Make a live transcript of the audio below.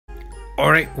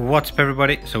Alright, what's up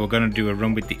everybody? So we're going to do a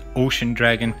run with the Ocean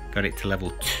Dragon. Got it to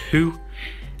level 2.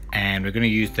 And we're going to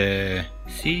use the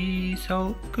sea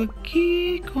salt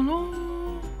cookie.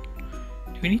 Do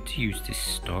we need to use this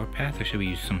star path or should we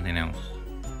use something else?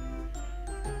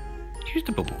 Use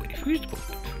the bubble wave. Use the bubble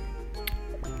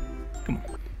wave. Come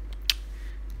on.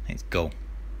 Let's go.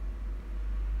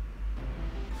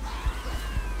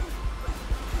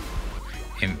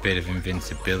 A bit of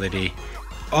invincibility.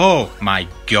 Oh my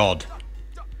god.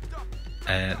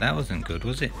 That wasn't good,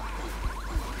 was it?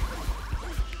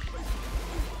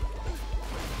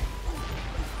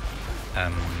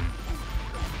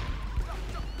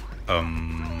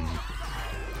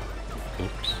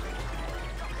 Oops.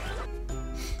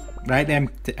 Right then.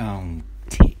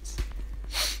 Tits.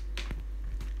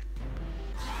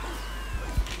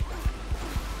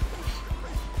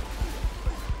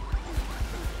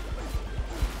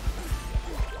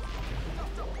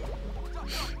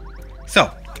 So,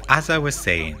 as I was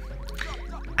saying,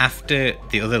 after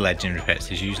the other legendary pets,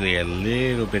 there's usually a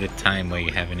little bit of time where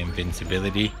you have an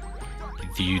invincibility.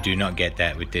 You do not get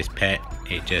that with this pet.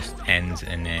 It just ends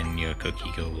and then your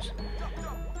cookie goes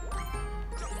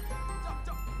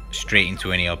straight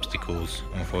into any obstacles,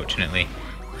 unfortunately,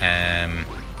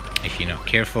 if you're not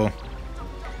careful.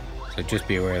 So just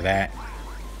be aware of that.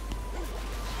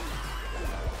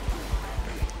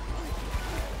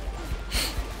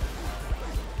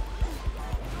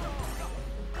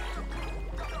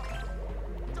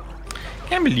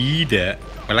 Can't believe that.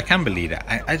 Well, I can believe that.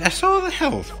 I saw the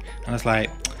health and I was like,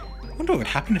 I wonder what would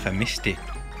happen if I missed it.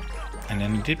 And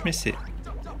then I did miss it.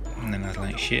 And then I was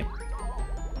like, shit.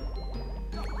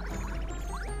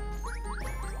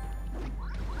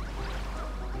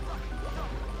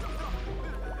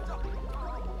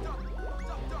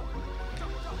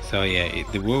 So yeah,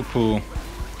 the whirlpool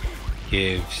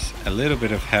gives a little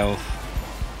bit of health.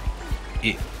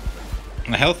 The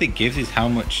health it gives is how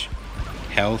much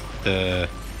health the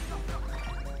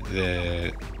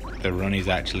run is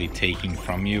actually taking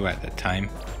from you at the time.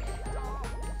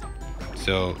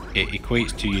 So it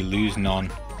equates to you lose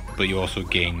none, but you also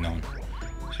gain none.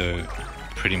 So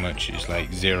pretty much it's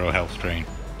like 0 health drain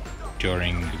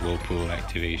during the whirlpool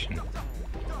activation.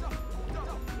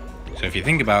 So if you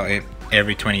think about it,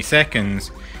 every 20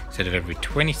 seconds instead of every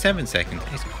 27 seconds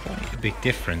is quite a big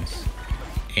difference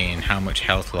in how much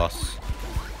health loss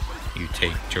you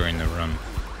take during the run.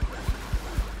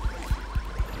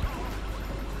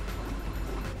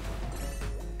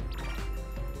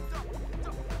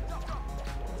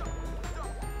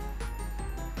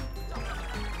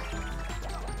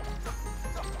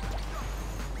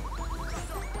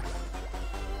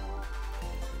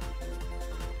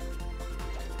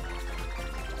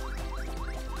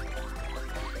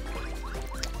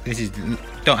 This is,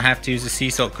 don't have to use the sea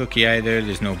salt cookie either.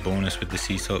 There's no bonus with the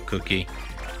sea salt cookie,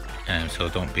 so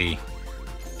don't be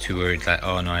too worried like,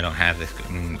 oh no, I don't have this.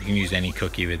 You can use any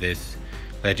cookie with this.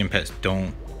 Legend pets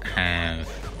don't have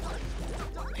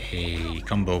a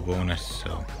combo bonus,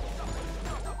 so.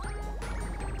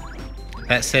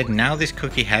 That said, now this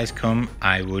cookie has come,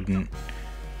 I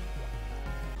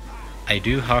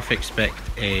do half expect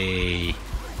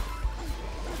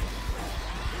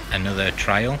another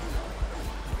trial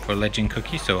for legend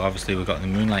cookie. So obviously we've got the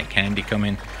moonlight candy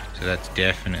coming, so that's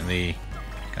definitely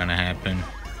gonna happen.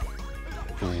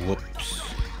 Whoops.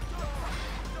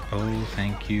 Oh,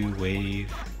 thank you,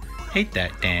 wave. Hate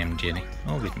that damn Jenny.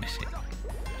 Always miss it.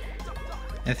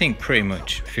 I think pretty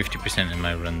much 50% of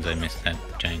my runs I miss that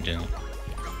giant Jenny.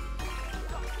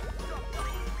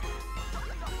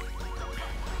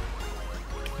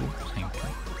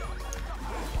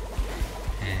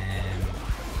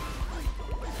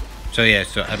 So yeah,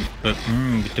 but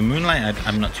with the moonlight,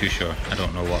 I'm not too sure. I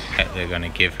don't know what pet they're gonna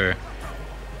give her.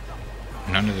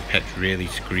 None of the pets really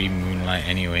scream moonlight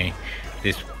anyway.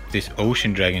 This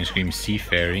ocean dragon screams sea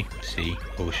fairy, sea,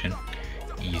 ocean,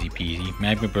 easy peasy.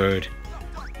 Magma bird,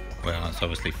 well, it's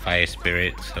obviously fire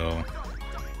spirit, so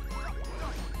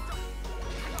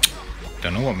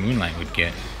don't know what moonlight would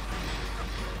get.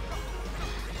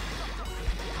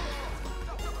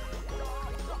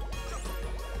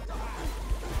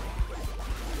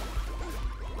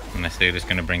 Unless they're just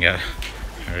going to bring out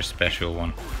her special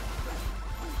one.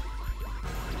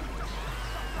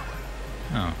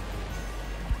 Oh.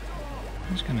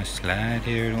 I'm just going to slide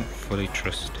here, don't fully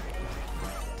trust.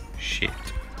 Shit.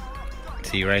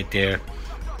 See right there,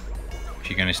 if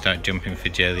you're going to start jumping for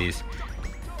jellies,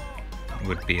 it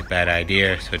would be a bad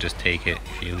idea, so just take it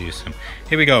if you lose some.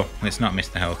 Here we go, let's not miss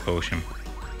the health potion.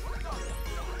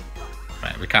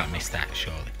 Right, we can't miss that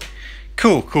surely.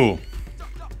 Cool, cool.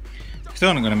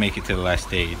 Still not going to make it to the last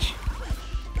stage.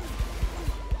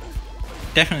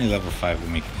 Definitely level 5 will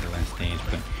make it to the last stage,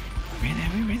 but really,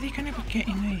 are we really going to be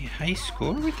getting a high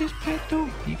score with this pet though?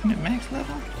 Even at max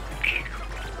level?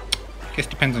 I guess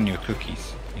depends on your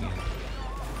cookies.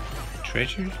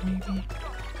 Treasures maybe?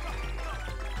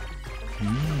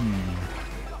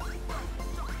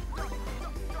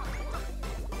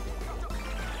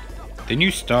 The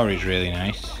new star is really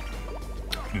nice.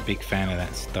 I'm a big fan of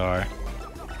that star.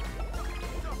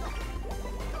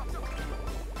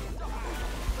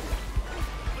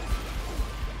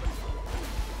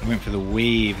 I went for the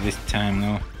wave this time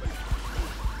though,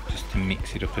 just to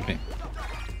mix it up a bit.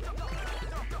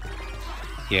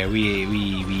 Yeah, we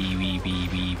ain't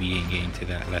getting to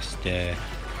that last stage.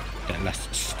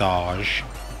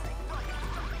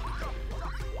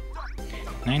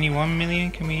 91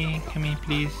 million. Can we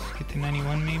please get to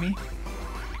 91 maybe?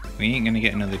 We ain't gonna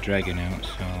get another dragon out,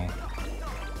 so.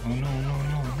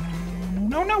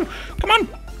 Oh no! Come on!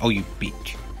 Oh, you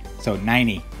bitch! So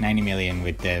 90 million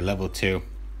with the level 2.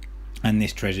 And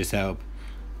this treasure setup,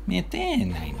 yeah,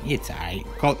 90, it's alright.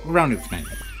 Round up to 90.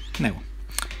 No.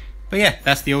 But yeah,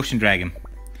 that's the ocean dragon.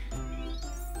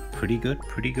 Pretty good,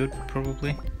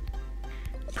 probably.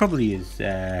 Probably is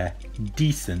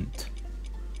decent.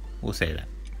 We'll say that.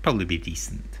 Probably be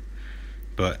decent.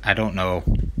 But I don't know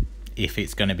if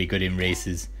it's going to be good in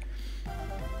races.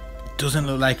 Doesn't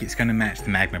look like it's going to match the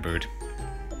magma bird.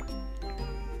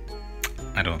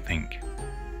 I don't think.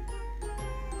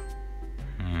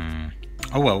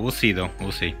 Oh well, we'll see though,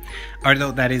 we'll see. Alright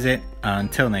though, that is it.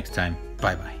 Until next time,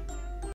 bye bye.